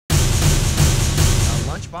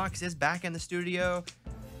Lunchbox is back in the studio.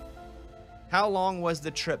 How long was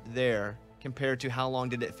the trip there compared to how long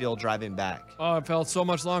did it feel driving back? Oh, it felt so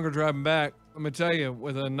much longer driving back. Let me tell you,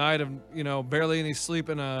 with a night of, barely any sleep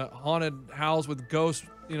in a haunted house with ghosts,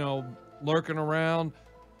 lurking around.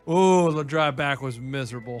 Oh, the drive back was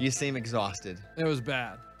miserable. You seem exhausted. It was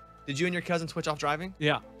bad. Did you and your cousin switch off driving?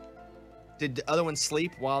 Yeah. Did the other one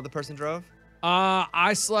sleep while the person drove?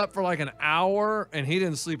 I slept for like an hour, and he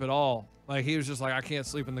didn't sleep at all. Like, he was just like, I can't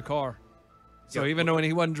sleep in the car. So even though when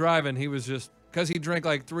he wasn't driving, he was just, because he drank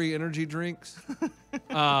like 3 energy drinks,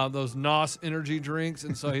 those NOS energy drinks,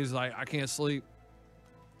 and so he's like, I can't sleep.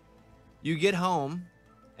 You get home,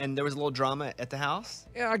 and there was a little drama at the house?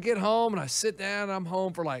 Yeah, I get home, and I sit down, and I'm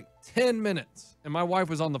home for like 10 minutes. And my wife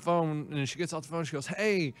was on the phone, and she gets off the phone, she goes,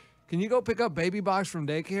 hey, can you go pick up Baby Box from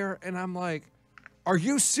daycare? And I'm like, are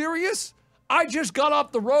you serious? I just got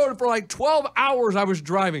off the road for like 12 hours I was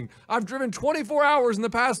driving. I've driven 24 hours in the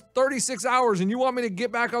past 36 hours, and you want me to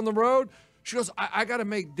get back on the road? She goes, I got to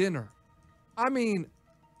make dinner. I mean,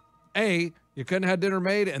 A, you couldn't have dinner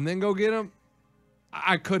made and then go get him?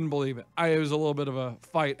 I couldn't believe it. It was a little bit of a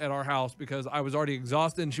fight at our house because I was already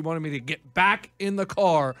exhausted, and she wanted me to get back in the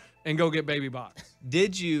car and go get Baby Box.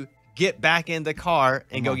 Did you get back in the car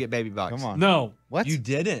and go get Baby Box? Come on. No. What? You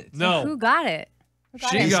didn't? No. Who got it?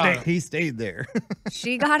 He stayed there.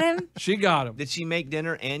 She got him? She got him. Did she make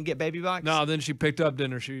dinner and get Baby Box? No, then she picked up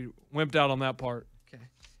dinner. She wimped out on that part. Okay.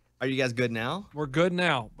 Are you guys good now? We're good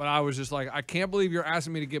now. But I was just like, I can't believe you're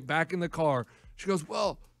asking me to get back in the car. She goes,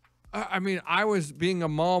 well, I mean, I was being a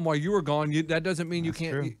mom while you were gone. That doesn't mean you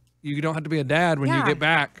can't. You don't have to be a dad when you get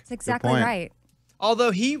back. That's exactly right.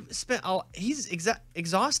 Although he's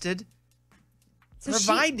exhausted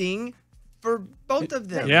providing for both of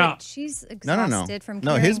them. Yeah. She's exhausted from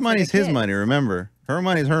No, caring his for money's the his kid. money, remember. Her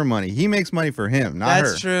money's her money. He makes money for him, not her.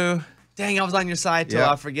 That's true. Dang, I was on your side till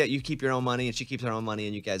Yeah. I forget you keep your own money and she keeps her own money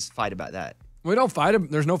and you guys fight about that. We don't fight.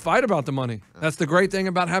 There's no fight about the money. That's the great thing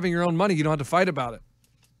about having your own money. You don't have to fight about it.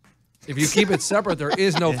 If you keep it separate, there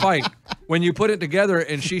is no fight. When you put it together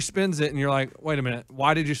and she spends it and you're like, wait a minute,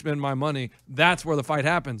 why did you spend my money? That's where the fight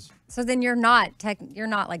happens. So then you're not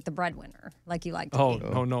like the breadwinner, like you like to be.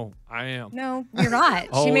 Oh, no, I am. No, you're not.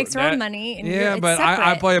 She makes her own money. And yeah, it's but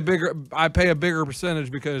separate. I pay a bigger percentage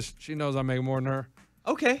because she knows I make more than her.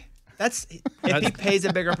 Okay. If he pays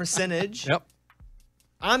a bigger percentage. Yep.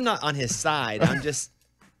 I'm not on his side.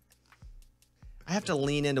 I have to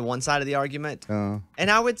lean into one side of the argument.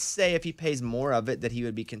 And I would say if he pays more of it, that he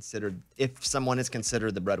would be considered, if someone is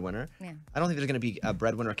considered the breadwinner. Yeah. I don't think there's going to be a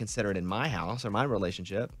breadwinner considered in my house or my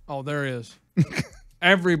relationship. Oh, there is.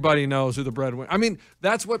 Everybody knows who the breadwinner. I mean,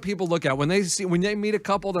 that's what people look at when they meet a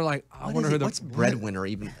couple. They're like, I wonder who what's breadwinner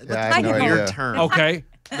even? Yeah, I know your term. Okay,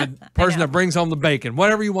 the person that brings home the bacon,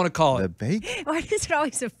 whatever you want to call it. The bacon. Why is it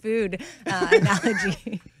always a food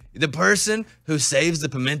analogy? The person who saves the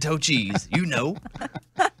pimento cheese, you know.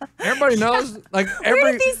 Everybody knows. Like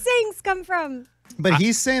Where did these sayings come from? But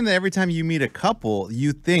he's saying that every time you meet a couple,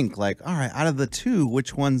 you think like, all right, out of the two,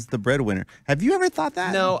 which one's the breadwinner? Have you ever thought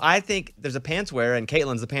that? No, I think there's a pants wearer, and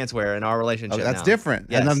Caitlin's the pants wearer in our relationship. Oh, that's now. different.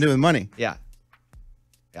 Yes. Has nothing to do with money. Yeah.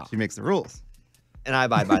 She makes the rules. And I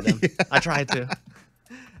abide by them. I try to.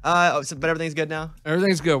 But everything's good now?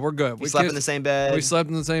 Everything's good. We're good. We slept in the same bed. We slept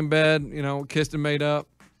in the same bed. Kissed and made up.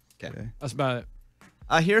 Okay. That's about it.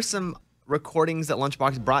 Here's some recordings that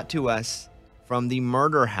Lunchbox brought to us from the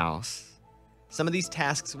murder house. Some of these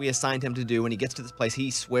tasks we assigned him to do when he gets to this place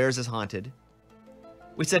he swears is haunted.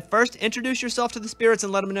 We said, first, introduce yourself to the spirits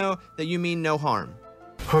and let them know that you mean no harm.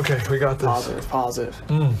 Okay, we got this. Positive.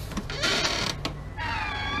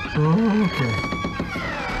 Okay.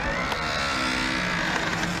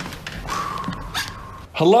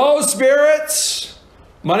 Hello, spirits.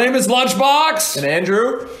 My name is Lunchbox. And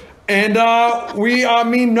Andrew. And we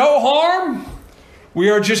mean no harm. We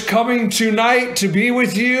are just coming tonight to be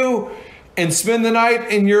with you and spend the night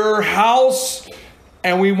in your house.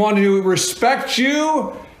 And we want to respect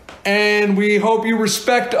you. And we hope you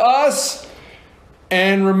respect us.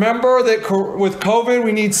 And remember that with COVID,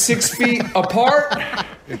 we need 6 feet apart.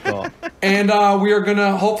 Good call. And we are going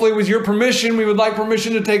to, hopefully with your permission, we would like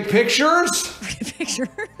permission to take pictures.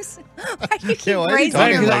 Pictures? Why do you keep why are you raising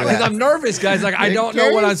talking your like voice? Because I'm nervous, guys. Like, I don't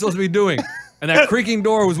know what I'm supposed to be doing. And that creaking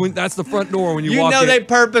door that's the front door when you walk in. You know they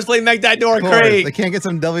purposely make that door Of course. creak. They can't get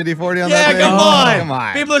some WD-40 on Yeah, that thing? come on. Come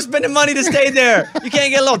on. People are spending money to stay there. You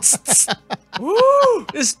can't get a little tss, tss. Woo!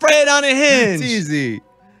 Just spray it on a hinge. It's easy.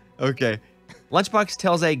 Okay. Lunchbox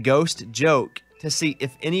tells a ghost joke to see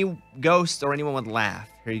if any ghost or anyone would laugh.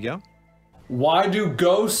 Here you go. Why do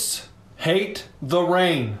ghosts hate the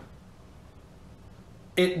rain?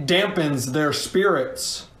 it dampens their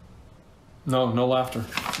spirits. No laughter.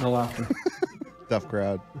 No laughter. Tough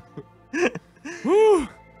crowd.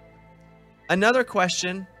 Another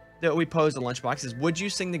question that we posed to Lunchbox is, would you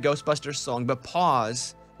sing the Ghostbusters song but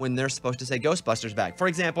pause when they're supposed to say Ghostbusters back? For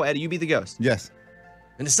example, Eddie, you be the ghost. Yes.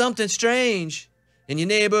 And there's something strange in your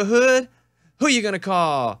neighborhood. Who you gonna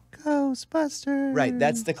call? Ghostbusters. Right,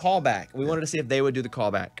 that's the callback. We wanted to see if they would do the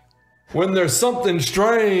callback. When there's something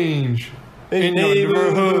strange in your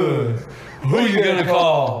neighborhood, who you gonna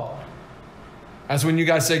call? That's when you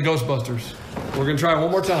guys say Ghostbusters. We're gonna try it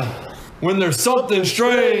one more time. When there's something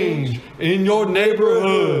strange in your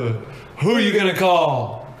neighborhood, who you gonna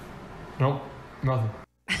call? Nope, nothing.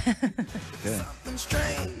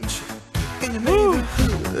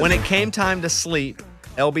 When it came time to sleep,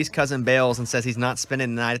 LB's cousin bails and says he's not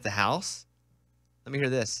spending the night at the house. Let me hear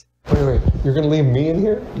this. Wait, you're gonna leave me in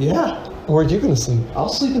here? Yeah, Where are you gonna sleep? I'll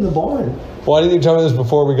sleep in the barn. Why didn't you tell me this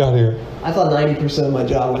before we got here? I thought 90% of my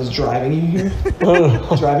job was driving you here.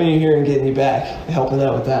 No. Driving you here and getting you back, helping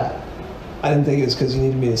out with that. I didn't think it was because you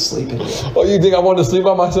needed me to sleep in here. Oh, you think I wanted to sleep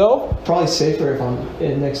by myself? Probably safer if I'm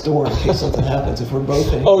in next door in case something happens, if we're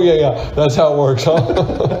both in. Oh, yeah, that's how it works,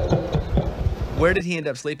 huh? Where did he end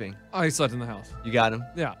up sleeping? Oh, he slept in the house. You got him?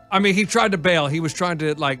 Yeah. I mean, he tried to bail. He was trying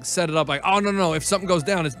to, like, set it up like, oh, no. If something goes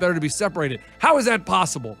down, it's better to be separated. How is that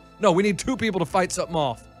possible? No, we need two people to fight something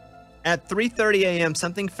off. At 3:30 a.m.,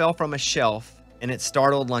 something fell from a shelf, and it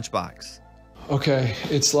startled Lunchbox. Okay,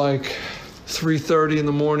 it's like 3:30 in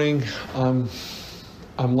the morning. I'm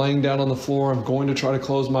laying down on the floor. I'm going to try to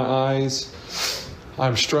close my eyes.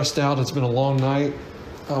 I'm stressed out. It's been a long night.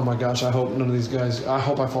 Oh my gosh, I hope none of these guys, I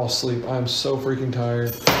hope I fall asleep. I'm so freaking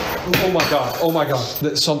tired. Oh my God.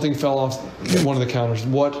 That something fell off one of the counters.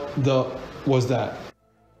 What was that?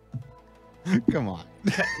 Come on.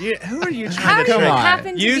 Who are you How trying do to you trick?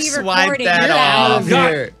 happen to You be swiped recording that that? off.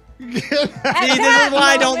 Here. See, this is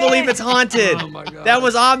why I don't believe it's haunted. Oh my God. That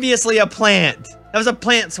was obviously a plant. That was a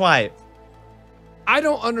plant swipe. I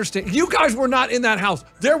don't understand. You guys were not in that house.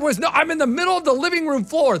 I'm in the middle of the living room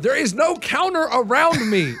floor. There is no counter around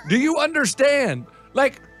me. Do you understand?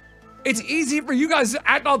 Like, it's easy for you guys to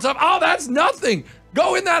act all tough. Oh, that's nothing.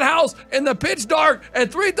 Go in that house in the pitch dark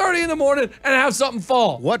at 3:30 in the morning and have something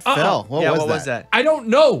fall. What fell? What was that? I don't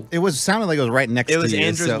know. It sounded like it was right next It to you. was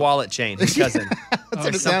Andrew's wallet chain, his cousin. That's Or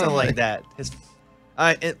what it sounded something like like. that. All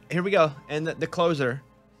right, and here we go. And the closer.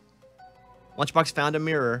 Lunchbox found a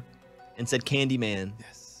mirror and said Candyman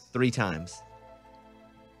 3 times.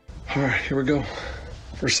 All right, here we go.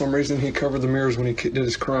 For some reason, he covered the mirrors when he did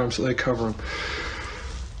his crime, so they cover him.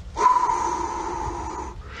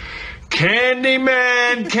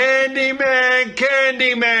 Candyman, Candyman,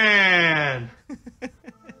 Candyman.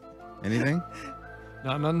 Anything?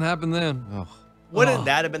 No, nothing happened then. Oh, Wouldn't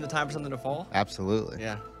that have been the time for something to fall? absolutely.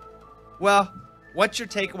 Yeah. Well, what's your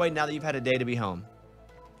takeaway now that you've had a day to be home?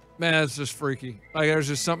 Man, it's just freaky. Like, there's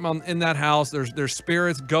just something in that house. There's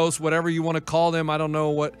spirits, ghosts, whatever you want to call them. I don't know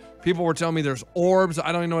what people were telling me. There's orbs.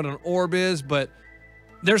 I don't even know what an orb is, but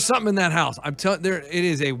there's something in that house. I'm telling you, it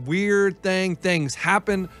is a weird thing. Things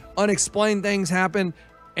happen, unexplained things happen,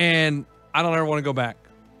 and I don't ever want to go back.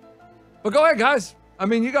 But go ahead, guys. I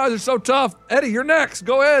mean, you guys are so tough. Eddie, you're next.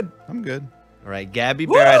 Go ahead. I'm good. All right, Gabby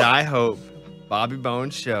Barrett, I hope. Bobby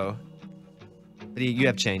Bones Show. But you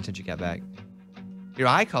have changed since you got back. Your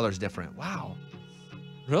eye color's different. Wow.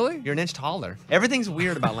 Really? You're an inch taller. Everything's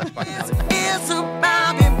weird about Lunchbox. It's a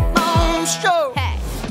Bobby Bones Show.